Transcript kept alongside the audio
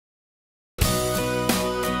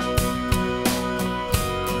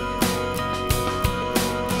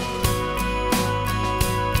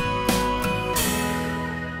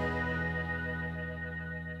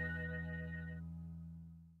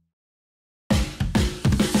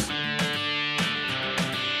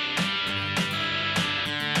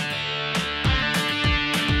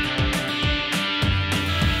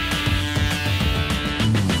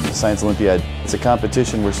Science Olympiad. It's a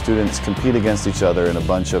competition where students compete against each other in a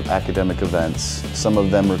bunch of academic events. Some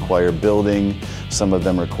of them require building, some of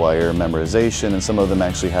them require memorization, and some of them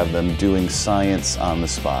actually have them doing science on the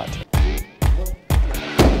spot.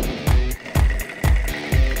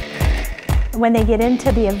 When they get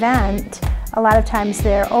into the event, a lot of times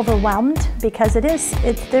they're overwhelmed because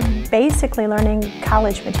they're basically learning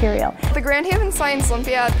college material. The Grand Haven Science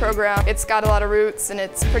Olympiad program, it's got a lot of roots and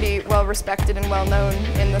it's pretty well respected and well known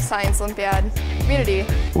in the Science Olympiad community.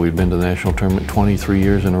 We've been to the national tournament 23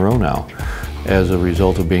 years in a row now as a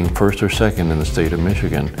result of being first or second in the state of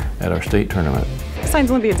Michigan at our state tournament. Science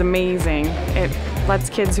Olympiad is amazing. It lets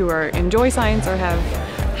kids who enjoy science or have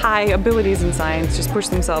high abilities in science just push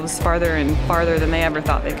themselves farther and farther than they ever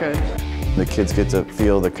thought they could. The kids get to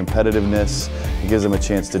feel the competitiveness. It gives them a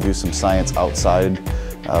chance to do some science outside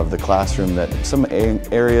of the classroom, that some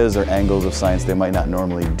areas or angles of science they might not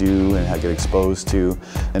normally do and get exposed to,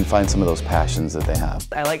 and find some of those passions that they have.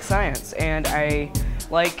 I like science, and I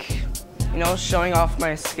like, showing off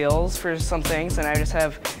my skills for some things, and I just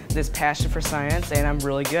have this passion for science and I'm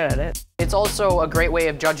really good at it. It's also a great way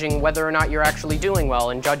of judging whether or not you're actually doing well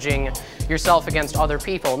and judging yourself against other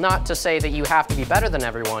people. Not to say that you have to be better than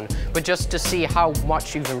everyone, but just to see how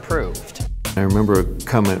much you've improved. I remember a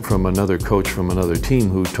comment from another coach from another team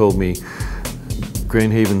who told me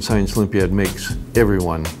Grand Haven Science Olympiad makes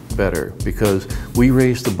everyone better because we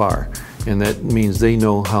raise the bar, and that means they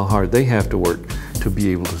know how hard they have to work to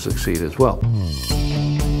be able to succeed as well.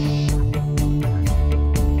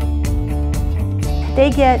 They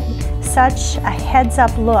get such a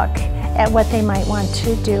heads-up look at what they might want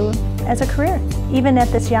to do as a career, even at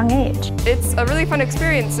this young age. It's a really fun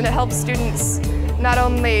experience, and it helps students not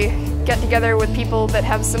only get together with people that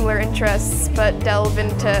have similar interests, but delve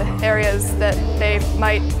into areas that they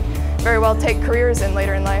might very well take careers in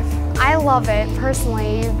later in life. I love it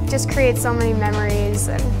personally. You just create so many memories,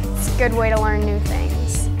 and it's a good way to learn new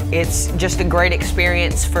things. It's just a great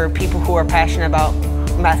experience for people who are passionate about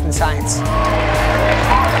math and science.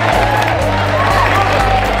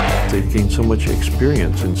 They've gained so much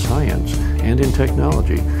experience in science and in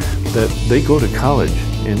technology that they go to college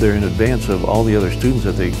and they're in advance of all the other students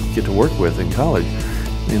that they get to work with in college.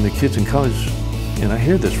 And the kids in college, and I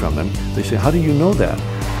hear this from them, they say, how do you know that?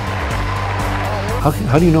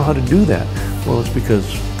 How do you know how to do that? Well, it's because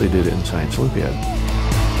they did it in Science Olympiad.